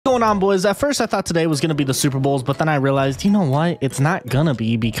going on, boys? At first I thought today was gonna be the Super Bowls, but then I realized, you know what, it's not gonna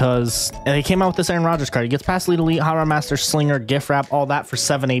be, because they came out with this Aaron Rodgers card. He gets past Elite Elite, Hot Rod Master, Slinger, Gift Wrap, all that for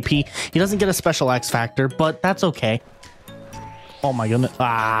 7 AP. He doesn't get a special X Factor, but that's okay. Oh my goodness.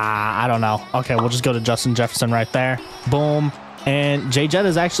 I don't know. Okay, we'll just go to Justin Jefferson right there. Boom. And J Jet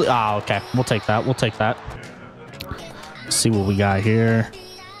is actually okay, we'll take that. Let's see what we got here.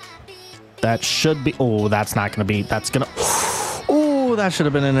 That should be, that's not gonna be, that's gonna, that should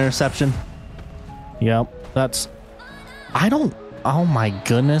have been an interception. Yep, that's, oh my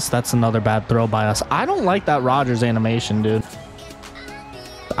goodness, that's another bad throw by us. I don't like that Rodgers animation, dude.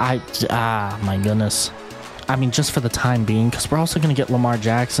 My goodness. I mean, just for the time being, because we're also going to get Lamar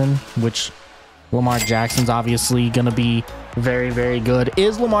Jackson, which Lamar Jackson's obviously going to be very, very good.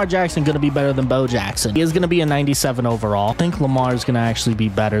 Is Lamar Jackson going to be better than Bo Jackson? He is going to be a 97 overall. I think Lamar's going to actually be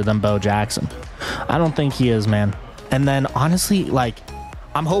better than Bo Jackson. I don't think he is, man. And then honestly, like,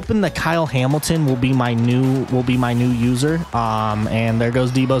 I'm hoping that Kyle Hamilton will be my new user. And there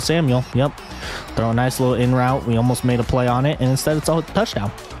goes Deebo Samuel. Yep. Throw a nice little in route. We almost made a play on it, and instead it's a touchdown.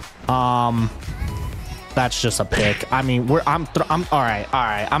 That's just a pick. I mean, I'm all right.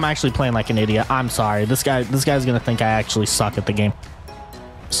 I'm actually playing like an idiot. I'm sorry. This guy's gonna think I actually suck at the game.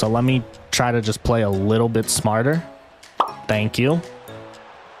 So let me try to just play a little bit smarter. Thank you.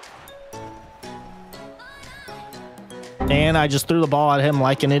 And I just threw the ball at him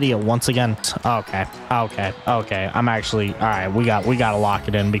like an idiot once again. Okay. I'm actually, all right, we got to lock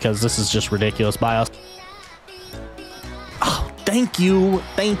it in, because this is just ridiculous by us. Oh, thank you.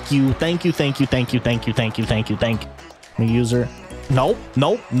 The user. Nope.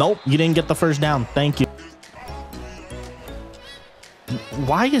 You didn't get the first down. Thank you.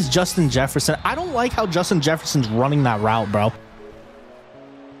 Why is Justin Jefferson? I don't like how Justin Jefferson's running that route, bro.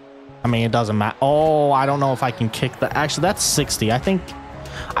 I mean, it doesn't matter. Oh, I don't know if I can kick that. Actually, that's 60. I think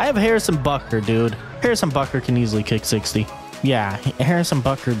I have Harrison Butker, dude. Harrison Butker can easily kick 60. Yeah, Harrison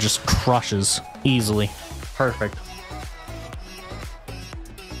Butker just crushes easily. Perfect.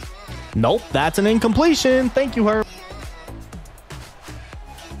 Nope, that's an incompletion. Thank you, Herb.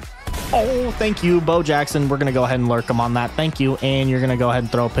 Oh, thank you, Bo Jackson. We're going to go ahead and lurk him on that. Thank you. And you're going to go ahead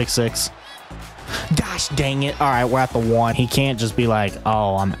and throw a pick 6. Gosh dang it. All right, we're at the 1. He can't just be like,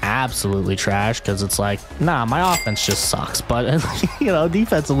 oh, I'm absolutely trash, because it's like, nah, my offense just sucks. But, you know,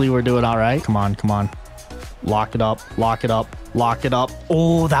 defensively, we're doing all right. Come on. Lock it up.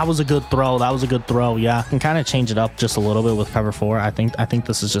 Oh, that was a good throw. Yeah, I can kind of change it up just a little bit with cover 4. I think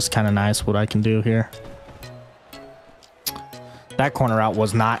this is just kind of nice what I can do here. That corner out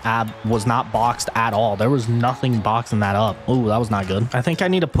was not boxed at all. There was nothing boxing that up. Oh, that was not good. I think I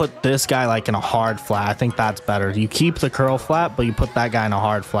need to put this guy like in a hard flat. I think that's better. You keep the curl flat, but you put that guy in a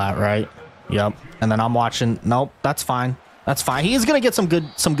hard flat, right? Yep. And then I'm watching. Nope, that's fine. He's gonna get some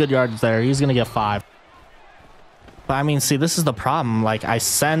good yards there. He's gonna get 5. But I mean, see, this is the problem. Like, I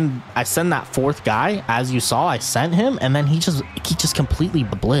send that 4th guy, as you saw. I sent him, and then he just completely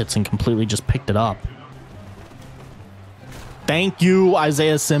blitzed and completely just picked it up. Thank you,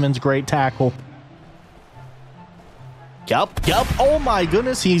 Isaiah Simmons. Great tackle. Yep. Oh my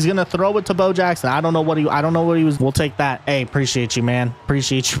goodness, he's gonna throw it to Bo Jackson. I don't know what he was. We'll take that. Hey, appreciate you, man.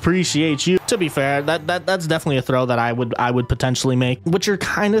 Appreciate you. To be fair, that's definitely a throw that I would potentially make. What you're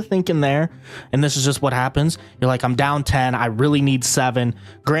kind of thinking there, and this is just what happens. You're like, I'm down 10. I really need 7.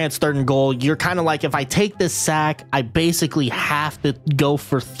 Grant's 3rd and goal. You're kind of like, if I take this sack, I basically have to go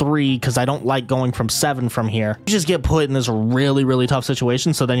for 3, because I don't like going from 7 from here. You just get put in this really, really tough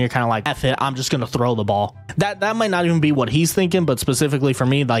situation. So then you're kind of like, F it, I'm just gonna throw the ball. That might not even be what he's thinking, but specifically for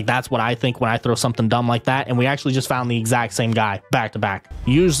me, like, that's what I think when I throw something dumb like that. And we actually just found the exact same guy back to back.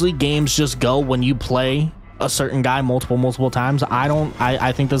 Usually games just go when you play a certain guy multiple times.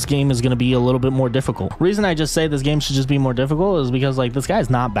 I think this game is going to be a little bit more difficult. Reason I just say this game should just be more difficult is because, like, this guy's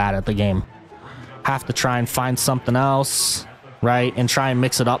not bad at the game. Have to try and find something else, right? And try and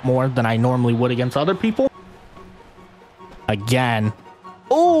mix it up more than I normally would against other people. Again.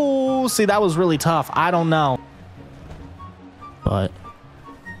 Oh, see, that was really tough. I don't know. But,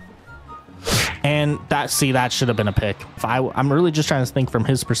 and that should have been a pick. I'm really just trying to think from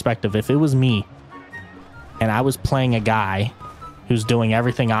his perspective. If it was me and I was playing a guy who's doing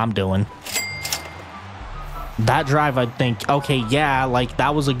everything I'm doing, that drive, I'd think, okay, yeah, like,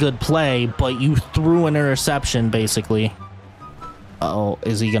 that was a good play, but you threw an interception, basically. Oh,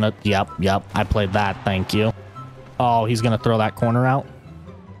 is he gonna? Yep, I played that. Thank you. Oh, he's gonna throw that corner out.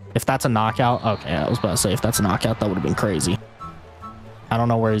 If that's a knockout, okay, I was about to say, if that's a knockout, that would have been crazy. I don't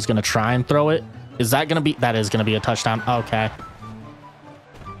know where he's going to try and throw it. Is that going to be... That is going to be a touchdown. Okay.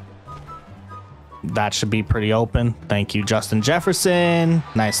 That should be pretty open. Thank you, Justin Jefferson.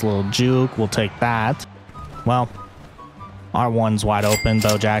 Nice little juke. We'll take that. Well, our one's wide open.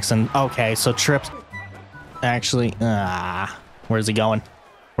 Bo Jackson. Okay, so trips. Actually, where's he going?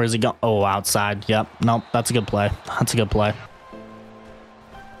 Where's he going? Oh, outside. Yep. Nope. That's a good play. That's a good play.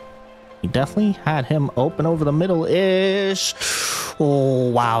 He definitely had him open over the middle-ish. Oh,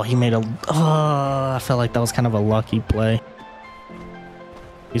 wow. He made a... I felt like that was kind of a lucky play.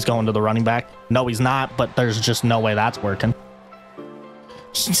 He's going to the running back. No, he's not, but there's just no way that's working.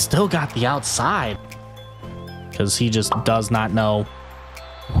 He still got the outside. Because he just does not know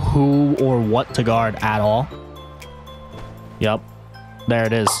who or what to guard at all. Yep. There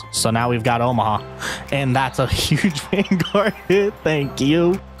it is. So now we've got Omaha. And that's a huge Vanguard hit. Thank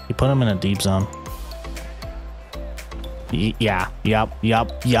you. You put him in a deep zone. Yeah. Yep.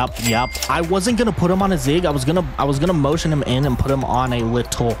 I wasn't gonna put him on a zig. I was gonna motion him in and put him on a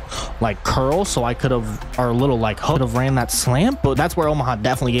little like curl, so I could have, or a little like hook, could have ran that slant. But that's where Omaha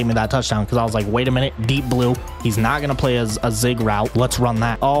definitely gave me that touchdown, because I was like, wait a minute, deep blue. He's not gonna play as a zig route. Let's run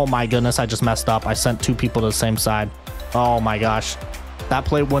that. Oh my goodness, I just messed up. I sent two people to the same side. Oh my gosh, that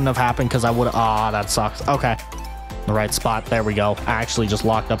play wouldn't have happened because I would have. Oh, that sucks. Okay. The right spot. There we go. I actually just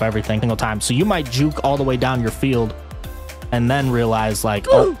locked up everything single time. So you might juke all the way down your field and then realize like,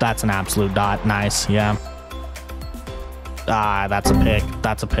 oh, that's an absolute dot. Nice. Yeah. That's a pick.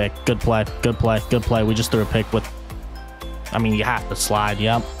 That's a pick. Good play. Good play. Good play. We just threw a pick with, I mean, you have to slide.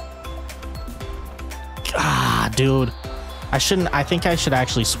 Yep. Dude. I think I should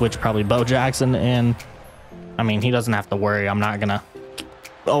actually switch probably Bo Jackson, and I mean, he doesn't have to worry. I'm not gonna.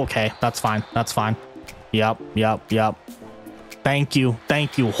 Okay. That's fine. That's fine. Yep. Thank you.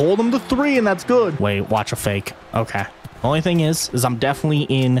 Hold him to 3, and that's good. Wait, watch a fake. Okay. Only thing is I'm definitely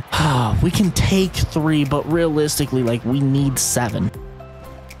in. We can take 3, but realistically, like, we need 7.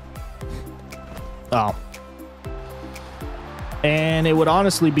 Oh. And it would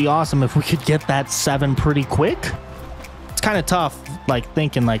honestly be awesome if we could get that 7 pretty quick. It's kind of tough, like,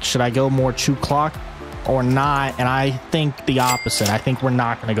 thinking, like, should I go more chew clock or not? And I think the opposite. I think we're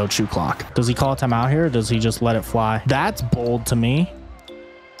not going to go chew clock. Does he call a timeout here, or does he just let it fly? That's bold to me.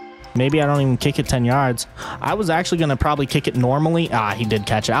 Maybe I don't even kick it 10 yards. I was actually going to probably kick it normally. He did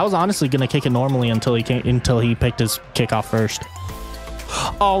catch it. I was honestly going to kick it normally until he picked his kickoff first.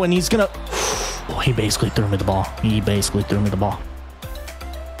 Oh, and he's going to... Oh, he basically threw me the ball.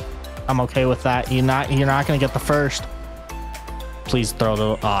 I'm okay with that. You're not going to get the first. Please throw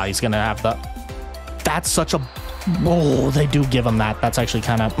the... he's going to have the... That's such a... Oh, they do give him that. That's actually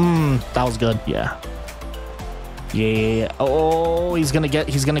kind of... that was good. Yeah. Oh, he's gonna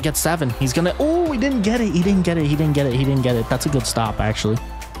get 7. Oh, he didn't get it. That's a good stop, actually.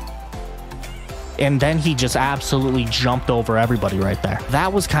 And then he just absolutely jumped over everybody right there.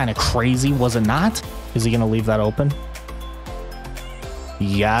 That was kind of crazy, was it not? Is he gonna leave that open?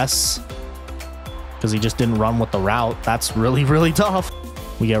 Yes. Because he just didn't run with the route. That's really, really tough.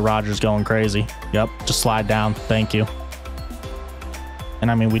 We get Rodgers going crazy. Yep, just slide down. Thank you. And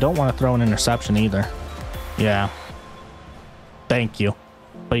I mean, we don't want to throw an interception either. Yeah. Thank you.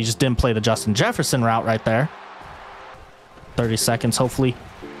 But he just didn't play the Justin Jefferson route right there. 30 seconds, hopefully.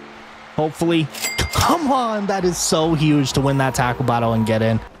 Come on, that is so huge to win that tackle battle and get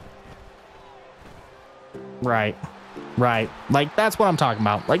in. Right. Like, that's what I'm talking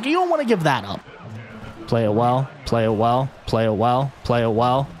about. Like, you don't want to give that up. Play it well.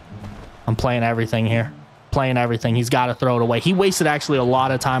 I'm playing everything here. He's got to throw it away. He wasted actually a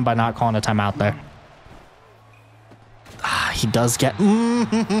lot of time by not calling a timeout there. He does get...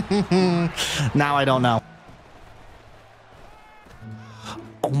 Now I don't know.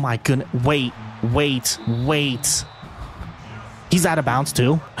 Oh my goodness. Wait. He's out of bounds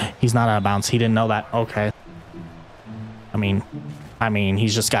too? He's not out of bounds. He didn't know that. Okay. I mean,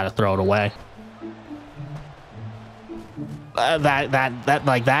 he's just got to throw it away.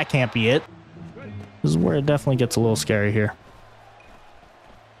 That can't be it. This is where it definitely gets a little scary here.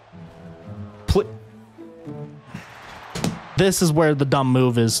 This is where the dumb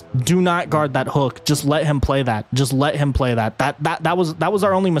move is. Do not guard that hook. Just let him play that. That was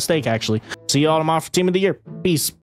our only mistake, actually. See y'all tomorrow for Team of the Year. Peace.